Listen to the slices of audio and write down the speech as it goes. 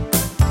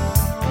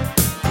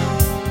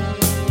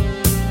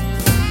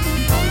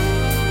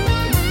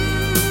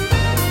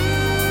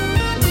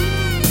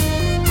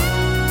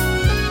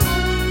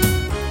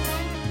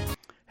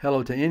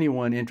Hello to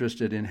anyone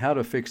interested in how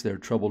to fix their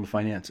troubled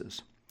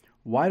finances.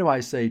 Why do I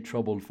say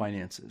troubled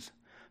finances?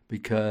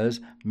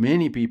 Because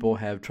many people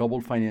have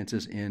troubled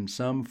finances in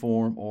some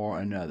form or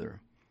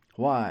another.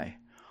 Why?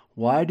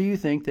 Why do you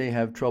think they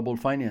have troubled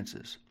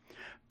finances?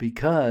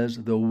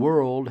 Because the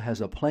world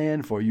has a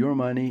plan for your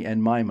money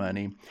and my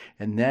money,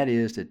 and that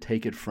is to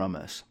take it from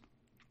us.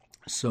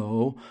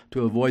 So,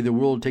 to avoid the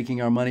world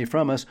taking our money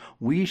from us,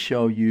 we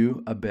show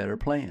you a better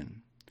plan.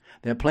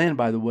 That plan,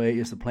 by the way,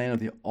 is the plan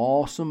of the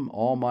awesome,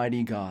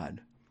 almighty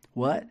God.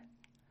 What?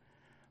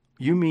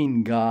 You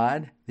mean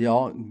God, the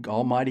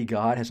almighty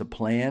God, has a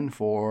plan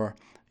for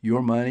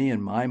your money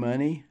and my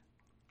money?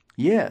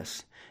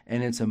 Yes,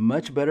 and it's a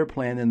much better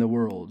plan than the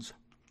world's.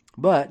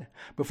 But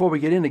before we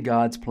get into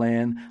God's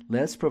plan,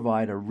 let's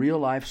provide a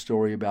real-life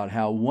story about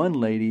how one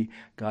lady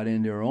got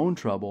into her own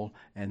trouble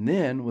and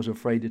then was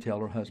afraid to tell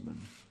her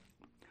husband.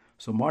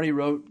 So Marty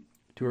wrote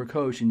to her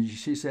coach, and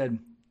she said,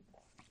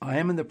 I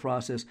am in the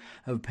process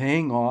of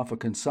paying off a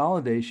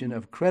consolidation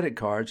of credit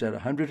cards at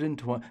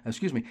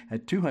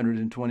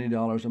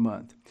 $220 a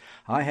month.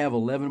 I have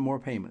 11 more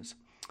payments.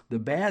 The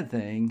bad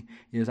thing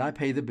is I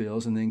pay the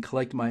bills and then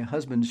collect my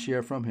husband's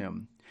share from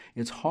him.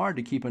 It's hard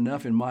to keep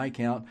enough in my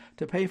account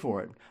to pay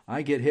for it.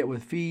 I get hit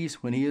with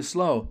fees when he is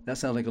slow. That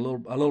sounds like a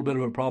little bit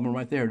of a problem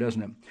right there,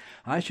 doesn't it?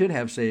 I should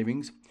have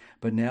savings,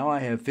 but now I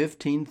have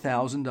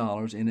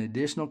 $15,000 in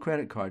additional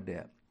credit card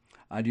debt.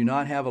 I do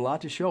not have a lot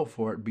to show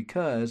for it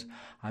because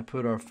I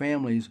put our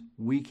family's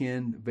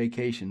weekend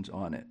vacations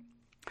on it.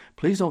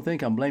 Please don't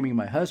think I'm blaming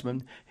my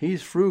husband.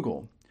 He's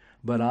frugal,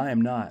 but I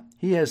am not.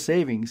 He has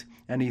savings,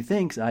 and he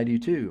thinks I do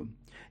too.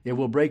 It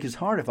will break his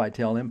heart if I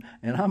tell him,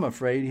 and I'm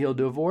afraid he'll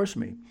divorce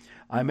me.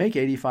 I make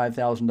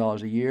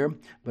 $85,000 a year,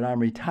 but I'm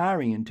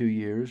retiring in 2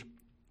 years.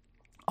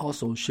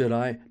 Also, should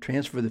I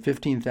transfer the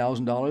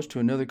 $15,000 to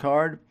another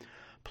card?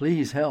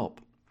 Please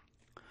help.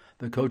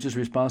 The coach's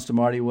response to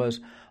Marty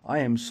was, I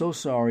am so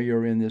sorry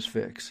you're in this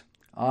fix.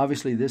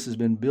 Obviously, this has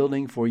been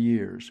building for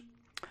years.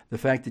 The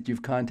fact that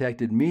you've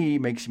contacted me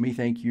makes me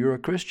think you're a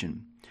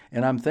Christian,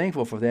 and I'm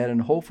thankful for that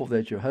and hopeful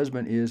that your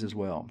husband is as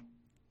well.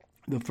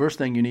 The first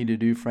thing you need to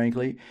do,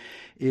 frankly,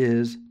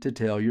 is to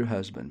tell your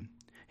husband.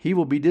 He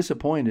will be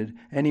disappointed,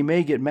 and he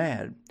may get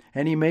mad,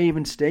 and he may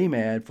even stay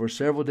mad for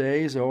several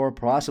days or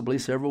possibly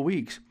several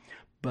weeks.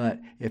 But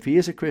if he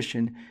is a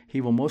Christian,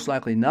 he will most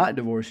likely not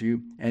divorce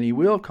you, and he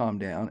will calm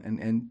down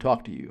and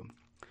talk to you.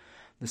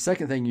 The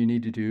second thing you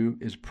need to do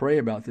is pray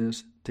about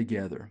this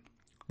together.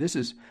 This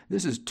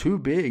is too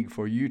big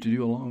for you to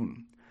do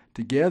alone.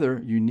 Together,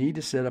 you need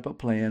to set up a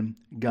plan,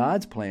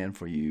 God's plan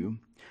for you,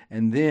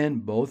 and then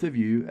both of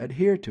you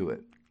adhere to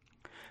it.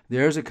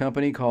 There's a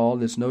company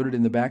that's noted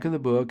in the back of the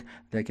book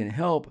that can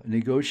help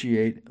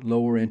negotiate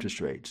lower interest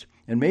rates,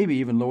 and maybe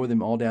even lower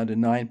them all down to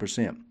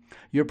 9%.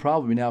 You're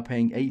probably now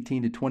paying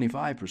 18 to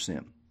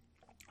 25%.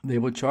 They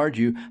will charge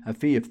you a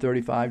fee of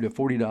 $35 to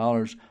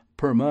 $40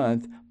 per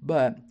month,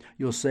 but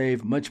you'll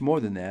save much more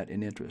than that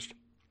in interest.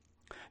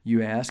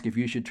 You ask if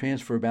you should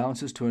transfer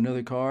balances to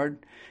another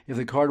card. If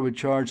the card would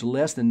charge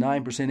less than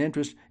 9%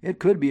 interest, it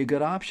could be a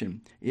good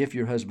option if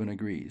your husband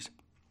agrees.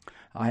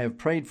 I have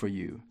prayed for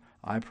you.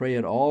 I pray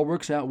it all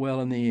works out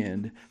well in the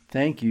end.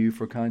 Thank you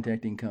for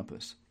contacting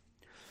Compass.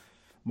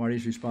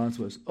 Marty's response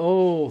was,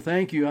 Oh,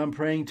 thank you. I'm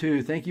praying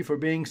too. Thank you for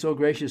being so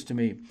gracious to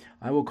me.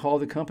 I will call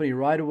the company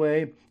right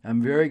away.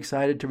 I'm very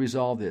excited to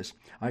resolve this.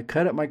 I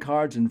cut up my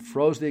cards and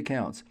froze the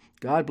accounts.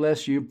 God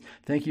bless you.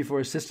 Thank you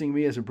for assisting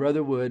me as a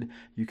brother would.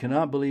 You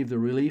cannot believe the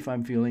relief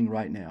I'm feeling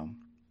right now.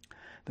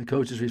 The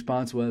coach's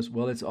response was,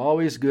 Well, it's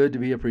always good to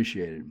be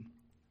appreciated.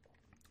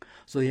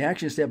 So the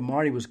action step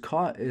Marty was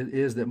caught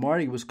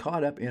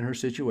up in her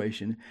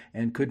situation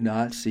and could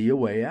not see a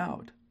way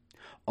out.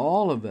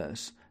 All of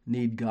us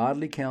need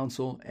godly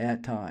counsel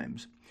at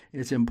times.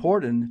 It's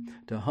important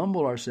to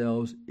humble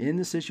ourselves in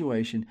the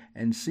situation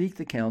and seek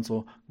the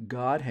counsel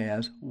God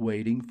has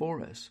waiting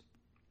for us.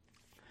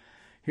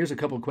 Here's a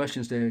couple of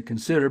questions to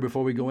consider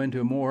before we go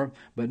into more.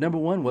 But number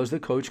one, was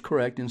the coach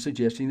correct in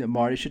suggesting that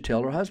Marty should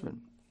tell her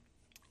husband?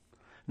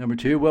 Number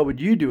two, what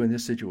would you do in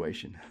this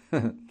situation?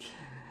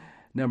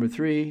 Number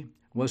three,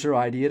 was her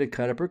idea to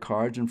cut up her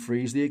cards and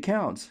freeze the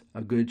accounts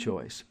a good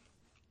choice?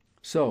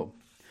 So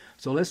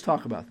let's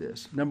talk about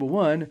this. Number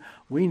one,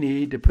 we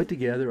need to put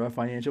together a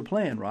financial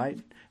plan, right?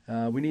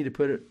 We need to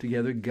put it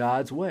together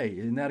God's way.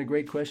 Isn't that a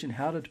great question?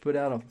 How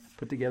to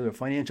put together a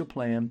financial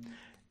plan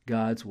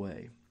God's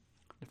way?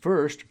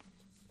 First,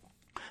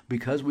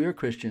 because we are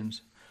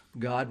Christians,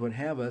 God would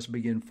have us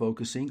begin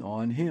focusing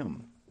on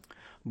Him.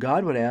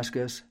 God would ask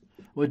us,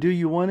 well, do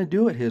you want to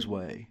do it His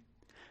way?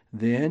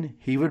 Then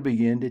He would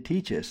begin to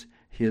teach us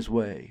His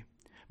way.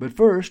 But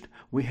first,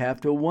 we have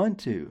to want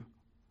to.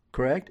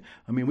 Correct?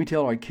 I mean, we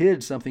tell our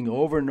kids something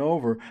over and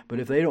over,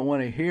 but if they don't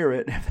want to hear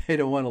it, if they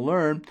don't want to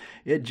learn,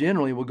 it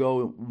generally will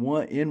go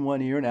in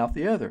one ear and out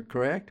the other.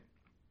 Correct?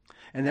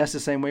 And that's the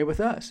same way with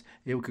us.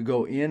 It could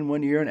go in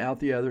one ear and out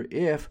the other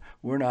if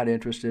we're not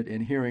interested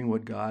in hearing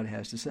what God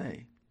has to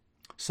say.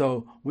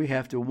 So we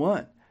have to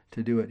want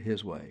to do it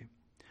His way.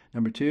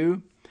 Number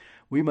two,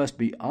 We must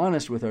be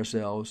honest with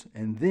ourselves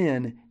and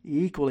then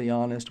equally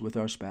honest with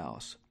our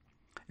spouse.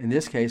 In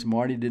this case,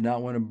 Marty did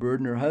not want to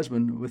burden her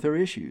husband with her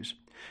issues.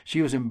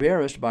 She was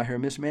embarrassed by her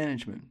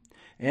mismanagement,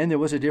 and there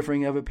was a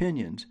differing of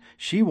opinions.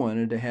 She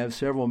wanted to have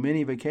several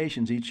mini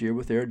vacations each year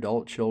with their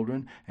adult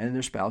children and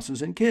their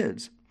spouses and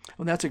kids.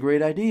 Well, that's a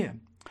great idea.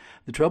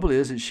 The trouble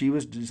is that she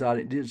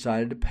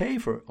decided to pay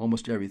for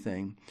almost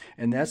everything,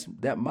 and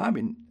that might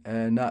be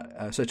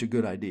not such a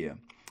good idea.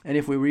 And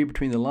if we read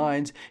between the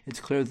lines, it's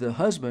clear that the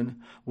husband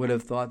would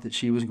have thought that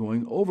she was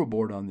going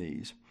overboard on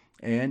these,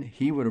 and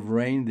he would have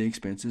reined the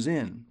expenses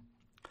in.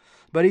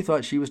 But he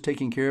thought she was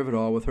taking care of it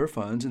all with her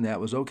funds, and that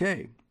was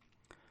okay.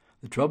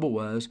 The trouble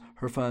was,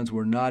 her funds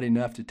were not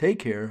enough to take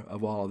care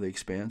of all of the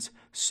expense,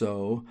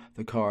 so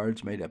the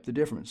cards made up the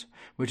difference,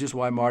 which is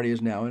why Marty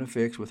is now in a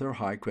fix with her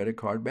high credit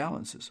card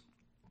balances.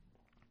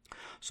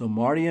 So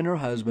Marty and her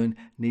husband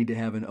need to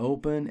have an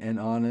open and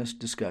honest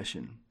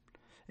discussion.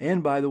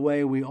 And by the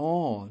way, we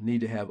all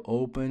need to have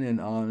open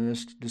and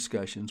honest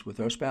discussions with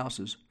our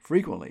spouses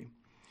frequently.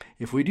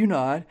 If we do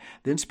not,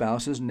 then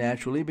spouses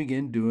naturally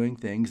begin doing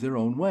things their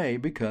own way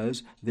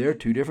because they're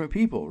two different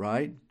people,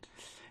 right?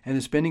 And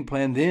the spending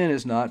plan then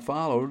is not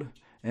followed,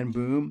 and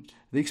boom,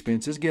 the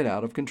expenses get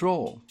out of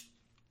control.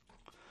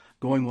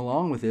 Going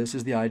along with this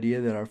is the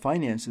idea that our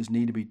finances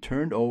need to be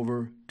turned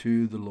over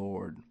to the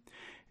Lord.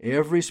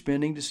 Every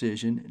spending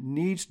decision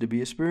needs to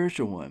be a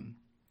spiritual one.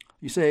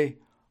 You say,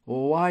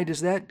 well, why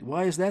is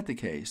that the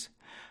case?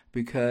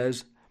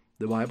 Because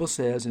the Bible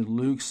says in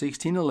Luke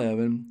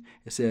 16:11,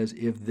 it says,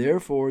 "If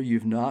therefore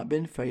you've not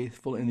been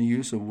faithful in the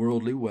use of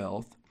worldly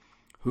wealth,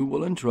 who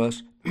will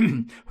entrust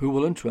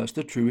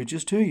the true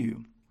riches to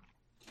you?"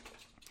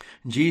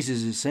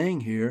 Jesus is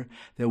saying here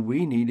that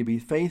we need to be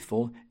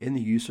faithful in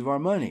the use of our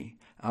money,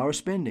 our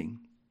spending.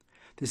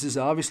 This is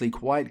obviously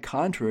quite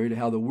contrary to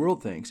how the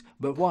world thinks,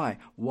 but why?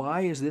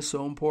 Why is this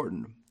so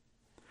important?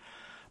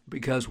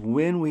 Because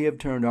when we have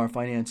turned our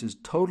finances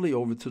totally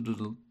over to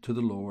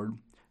the Lord,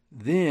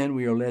 then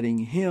we are letting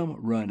Him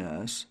run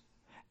us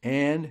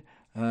and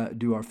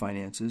do our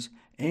finances,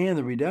 and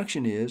the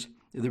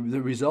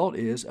result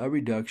is a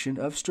reduction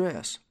of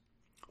stress.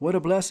 What a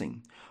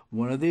blessing.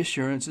 One of the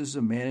assurances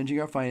of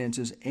managing our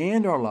finances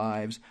and our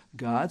lives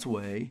God's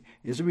way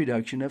is a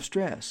reduction of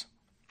stress.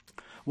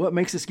 What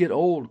makes us get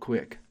old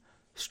quick?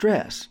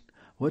 Stress.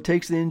 What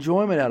takes the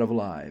enjoyment out of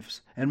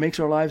lives and makes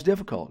our lives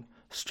difficult?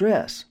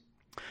 Stress.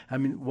 I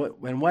mean,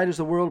 why does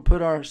the world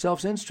put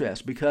ourselves in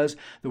stress? Because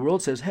the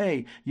world says,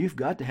 hey, you've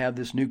got to have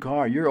this new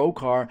car. Your old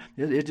car,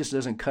 it just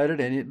doesn't cut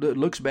it, and it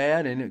looks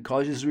bad, and it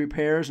causes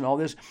repairs and all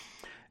this.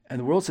 And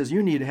the world says,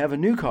 you need to have a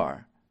new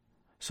car.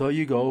 So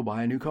you go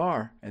buy a new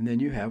car, and then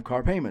you have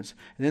car payments.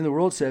 And then the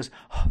world says,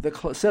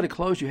 the set of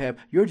clothes you have,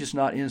 you're just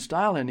not in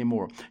style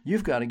anymore.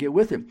 You've got to get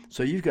with it,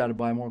 so you've got to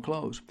buy more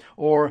clothes.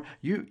 Or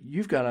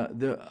you've got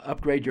to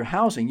upgrade your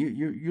housing.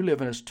 You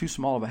live in too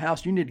small of a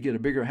house. You need to get a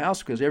bigger house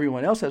because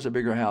everyone else has a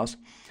bigger house.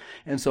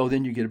 And so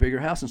then you get a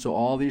bigger house. And so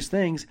all these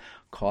things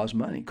cost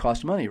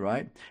money,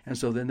 right? And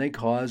so then they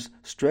cause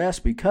stress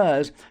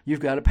because you've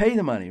got to pay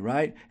the money,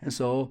 right? And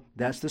so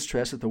that's the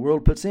stress that the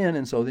world puts in.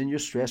 And so then you're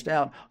stressed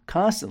out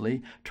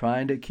constantly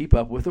trying to keep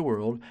up with the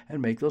world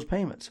and make those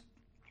payments.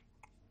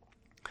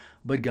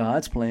 But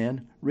God's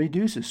plan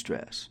reduces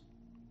stress.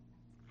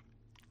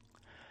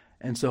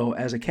 And so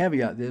as a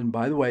caveat then,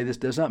 by the way, this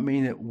does not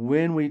mean that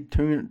when we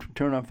turn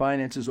our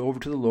finances over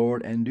to the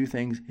Lord and do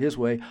things His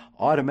way,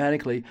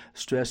 automatically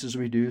stress is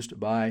reduced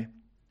by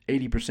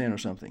 80% or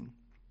something.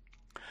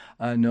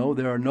 No,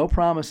 there are no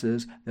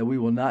promises that we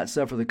will not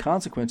suffer the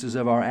consequences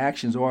of our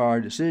actions or our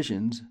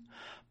decisions,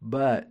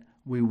 but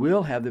we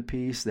will have the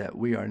peace that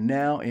we are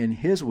now in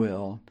His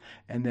will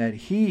and that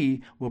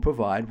He will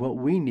provide what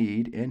we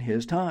need in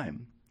His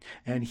time.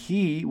 And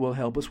He will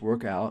help us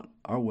work out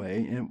our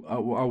way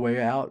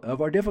out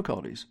of our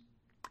difficulties.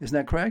 Isn't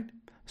that correct?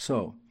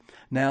 So,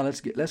 now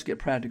let's get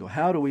practical.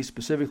 How do we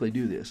specifically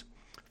do this?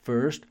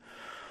 First,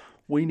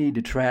 we need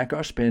to track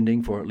our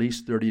spending for at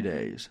least 30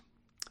 days.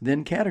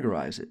 Then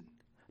categorize it.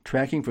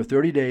 Tracking for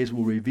 30 days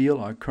will reveal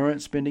our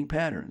current spending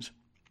patterns.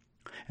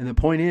 And the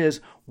point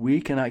is, we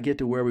cannot get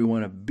to where we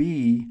want to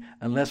be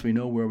unless we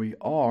know where we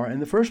are in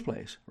the first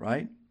place,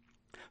 right?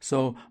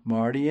 So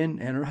Marty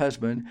and her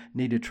husband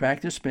need to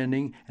track their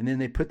spending, and then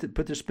they put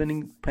their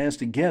spending plans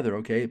together,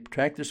 okay?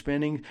 Track their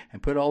spending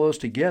and put all those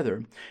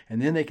together,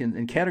 and then they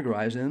can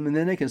categorize them, and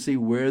then they can see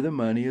where the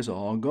money is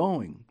all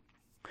going.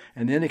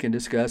 And then they can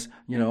discuss,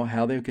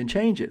 how they can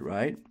change it,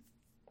 right?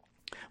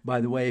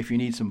 By the way, if you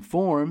need some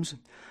forms,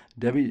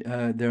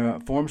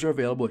 forms are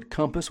available at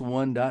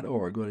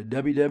compass1.org. Go to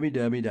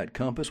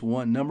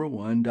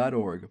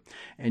www.compass1.org,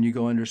 and you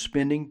go under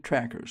Spending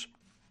Trackers.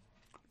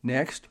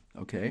 Next,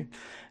 okay,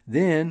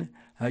 then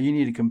you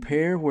need to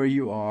compare where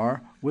you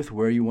are with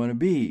where you want to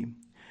be.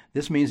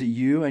 This means that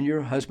you and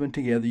your husband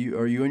together,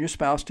 or you and your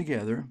spouse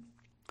together,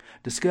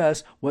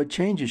 discuss what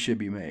changes should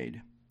be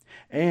made.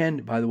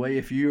 And by the way,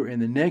 if you're in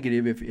the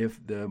negative,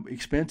 if the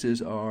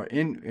expenses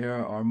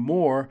are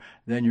more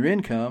than your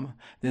income,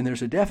 then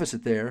there's a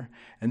deficit there,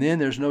 and then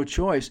there's no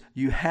choice.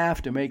 You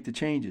have to make the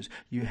changes.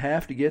 You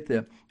have to get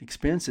the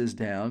expenses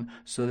down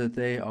so that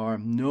they are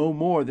no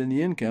more than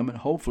the income, and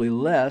hopefully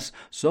less,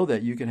 so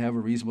that you can have a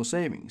reasonable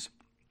savings.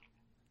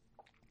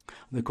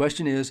 The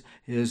question is,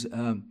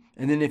 and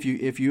then if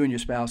you and your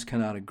spouse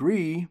cannot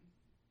agree,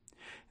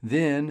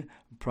 then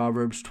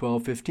Proverbs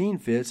 12:15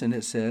 fits, and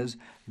it says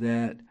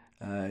that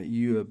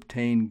you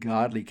obtain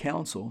godly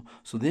counsel.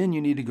 So then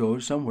you need to go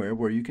somewhere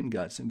where you can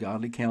get some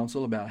godly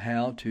counsel about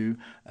how to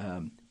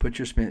put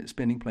your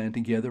spending plan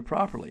together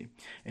properly.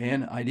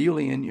 And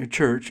ideally in your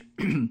church,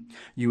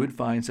 you would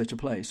find such a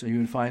place. So you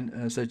would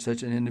find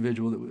such an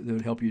individual that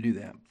would help you do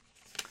that.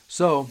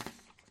 So,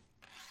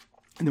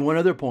 and then one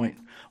other point.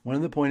 One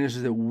of the points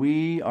is that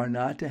we are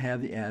not to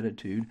have the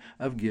attitude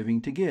of giving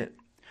to get.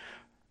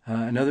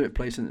 Another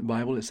place in the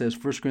Bible, it says,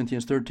 1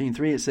 Corinthians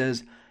 13:3, it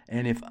says,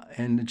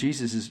 and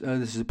Jesus is,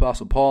 this is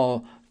Apostle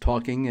Paul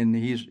talking, and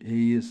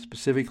he is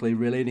specifically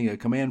relating a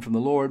command from the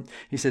Lord.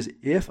 He says,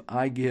 if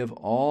I give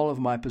all of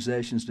my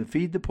possessions to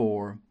feed the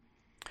poor,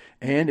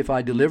 and if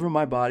I deliver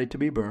my body to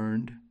be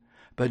burned,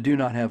 but do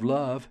not have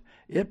love,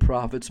 it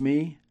profits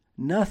me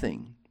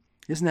nothing.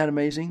 Isn't that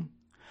amazing?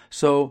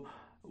 So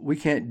we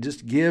can't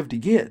just give to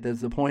get. That's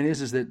the point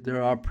is that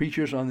there are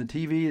preachers on the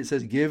TV that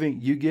says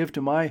you give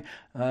to my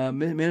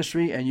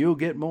ministry and you'll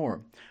get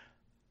more.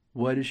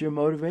 What is your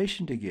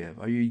motivation to give?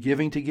 Are you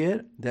giving to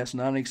get? That's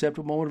not an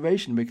acceptable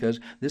motivation, because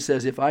this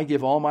says, if I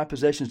give all my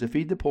possessions to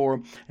feed the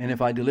poor, and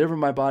if I deliver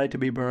my body to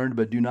be burned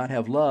but do not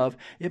have love,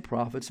 it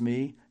profits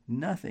me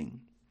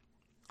nothing.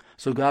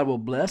 So God will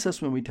bless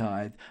us when we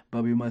tithe,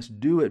 but we must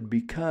do it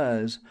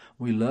because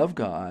we love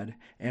God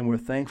and we're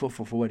thankful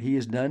for what He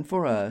has done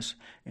for us,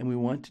 and we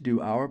want to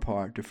do our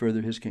part to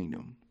further His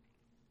kingdom.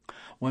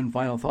 One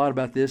final thought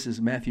about this is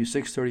Matthew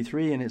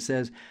 6:33, and it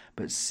says,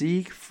 but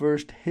seek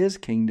first His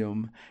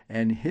kingdom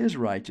and His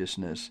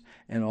righteousness,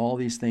 and all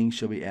these things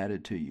shall be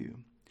added to you.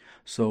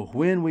 So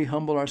when we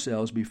humble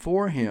ourselves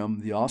before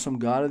Him, the awesome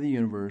God of the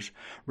universe,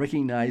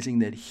 recognizing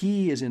that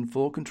He is in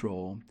full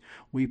control,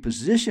 we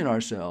position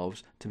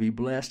ourselves to be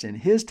blessed in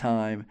His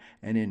time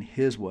and in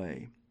His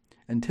way.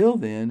 Until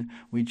then,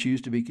 we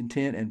choose to be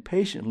content and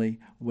patiently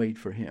wait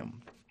for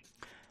Him.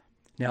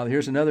 Now,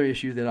 here's another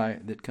issue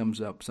that comes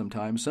up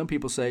sometimes. Some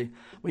people say,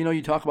 well,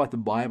 you talk about the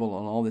Bible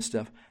and all this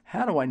stuff.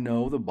 How do I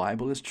know the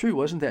Bible is true?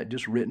 Wasn't that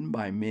just written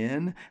by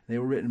men? They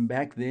were written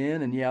back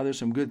then, and yeah, there's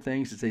some good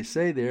things that they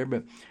say there,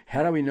 but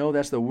how do we know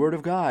that's the Word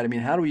of God? I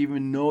mean, how do we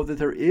even know that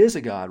there is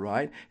a God,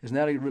 right? Isn't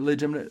that a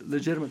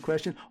legitimate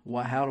question?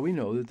 Why? How do we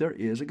know that there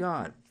is a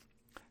God?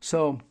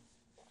 So,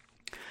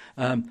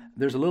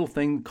 there's a little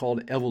thing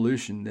called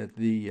evolution that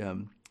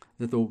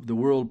the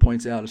world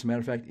points out. As a matter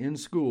of fact, in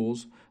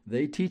schools,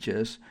 they teach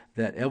us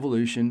that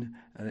evolution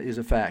is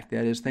a fact.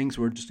 That is, things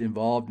were just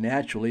evolved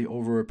naturally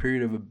over a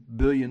period of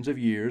billions of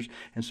years,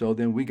 and so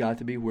then we got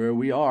to be where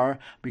we are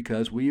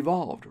because we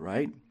evolved,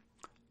 right?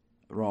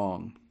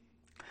 Wrong.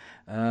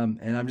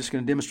 And I'm just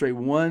going to demonstrate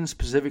one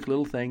specific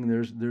little thing.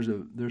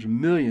 There's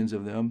millions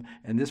of them,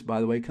 and this,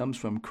 by the way, comes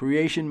from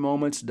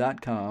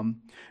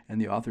creationmoments.com,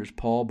 and the author is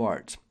Paul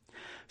Bartz.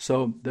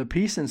 So the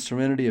peace and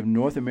serenity of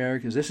North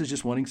America's, this is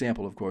just one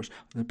example, of course,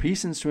 the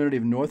peace and serenity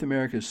of North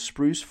America's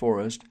spruce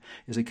forest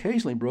is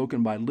occasionally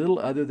broken by little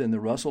other than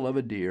the rustle of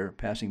a deer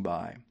passing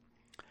by.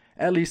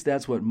 At least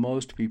that's what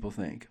most people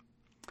think.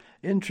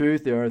 In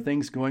truth, there are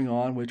things going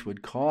on which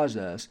would cause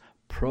us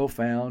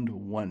profound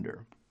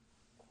wonder.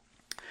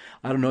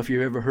 I don't know if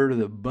you've ever heard of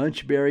the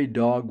bunchberry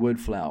dogwood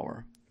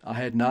flower. I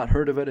had not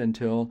heard of it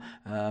until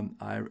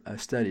I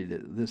studied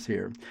this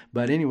here.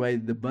 But anyway,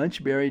 the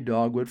bunchberry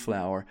dogwood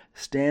flower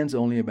stands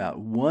only about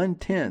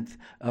 1/10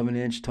 of an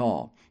inch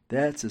tall.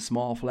 That's a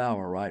small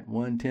flower, right?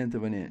 1/10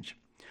 of an inch.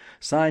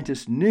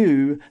 Scientists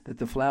knew that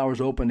the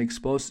flowers opened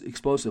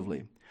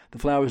explosively. The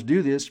flowers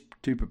do this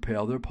to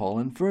propel their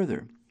pollen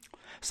further.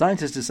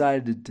 Scientists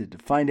decided to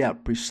find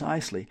out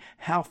precisely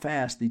how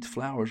fast these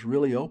flowers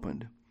really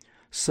opened.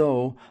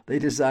 So they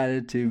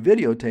decided to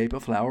videotape a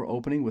flower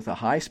opening with a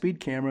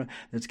high-speed camera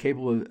that's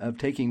capable of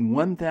taking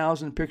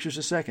 1,000 pictures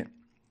a second.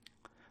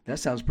 That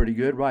sounds pretty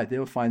good, right?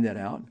 They'll find that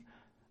out.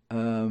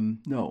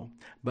 No,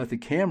 but the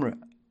camera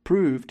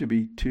proved to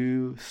be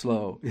too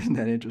slow. Isn't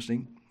that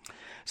interesting?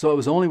 So it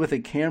was only with a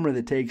camera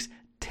that takes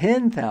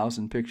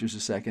 10,000 pictures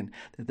a second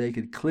that they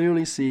could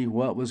clearly see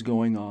what was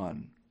going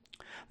on.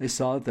 They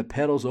saw that the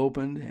petals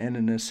opened, and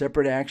in a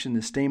separate action,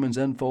 the stamens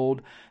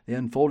unfold. They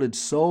unfolded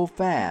so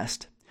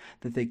fast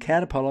that they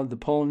catapulted the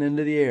pollen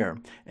into the air.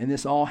 And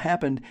this all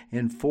happened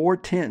in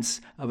 4/10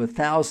 of a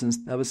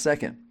thousandth of a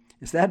second.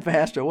 Is that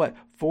fast or what?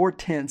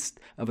 4/10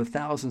 of a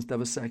thousandth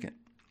of a second.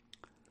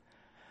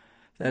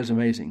 That is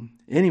amazing.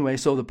 Anyway,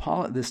 so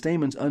the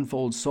stamens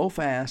unfold so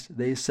fast,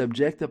 they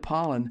subject the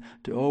pollen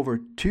to over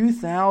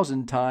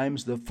 2,000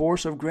 times the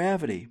force of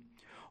gravity.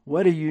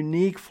 What a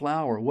unique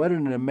flower. What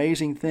an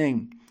amazing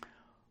thing.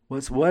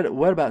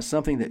 What about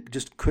something that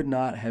just could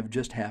not have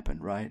just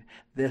happened, right?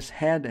 This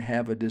had to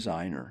have a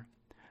designer.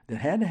 that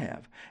had to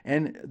have.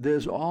 And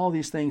there's all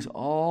these things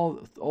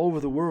all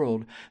over the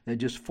world that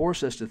just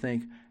force us to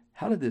think,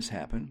 how did this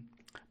happen?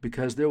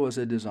 Because there was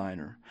a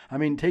designer. I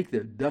mean, take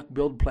the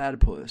duck-billed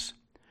platypus.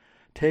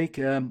 Take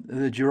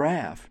the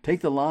giraffe.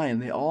 Take the lion.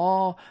 They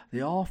all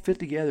fit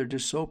together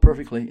just so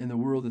perfectly in the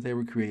world that they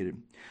were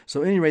created.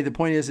 So anyway, the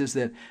point is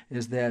that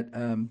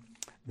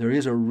there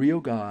is a real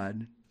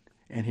God,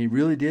 and He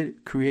really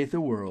did create the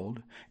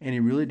world, and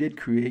He really did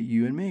create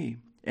you and me.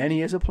 And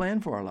He has a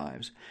plan for our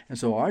lives. And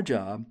so our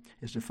job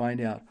is to find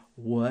out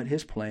what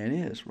His plan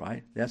is,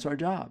 right? That's our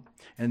job.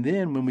 And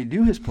then when we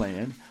do His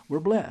plan,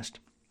 we're blessed.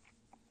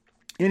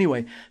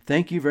 Anyway,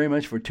 thank you very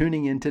much for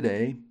tuning in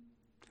today.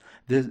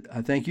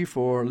 I thank you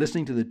for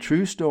listening to the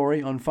true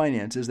story on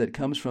finances that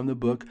comes from the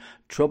book,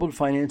 Troubled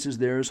Finances,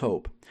 There is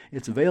Hope.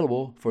 It's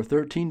available for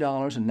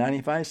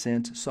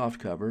 $13.95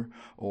 softcover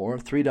or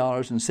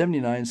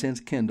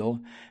 $3.79 Kindle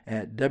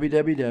at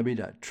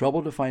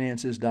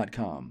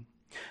www.troubledfinances.com.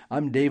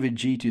 I'm David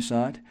G.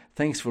 Toussaint.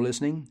 Thanks for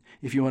listening.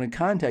 If you want to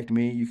contact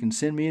me, you can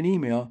send me an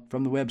email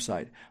from the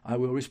website. I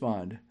will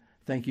respond.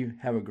 Thank you.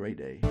 Have a great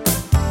day.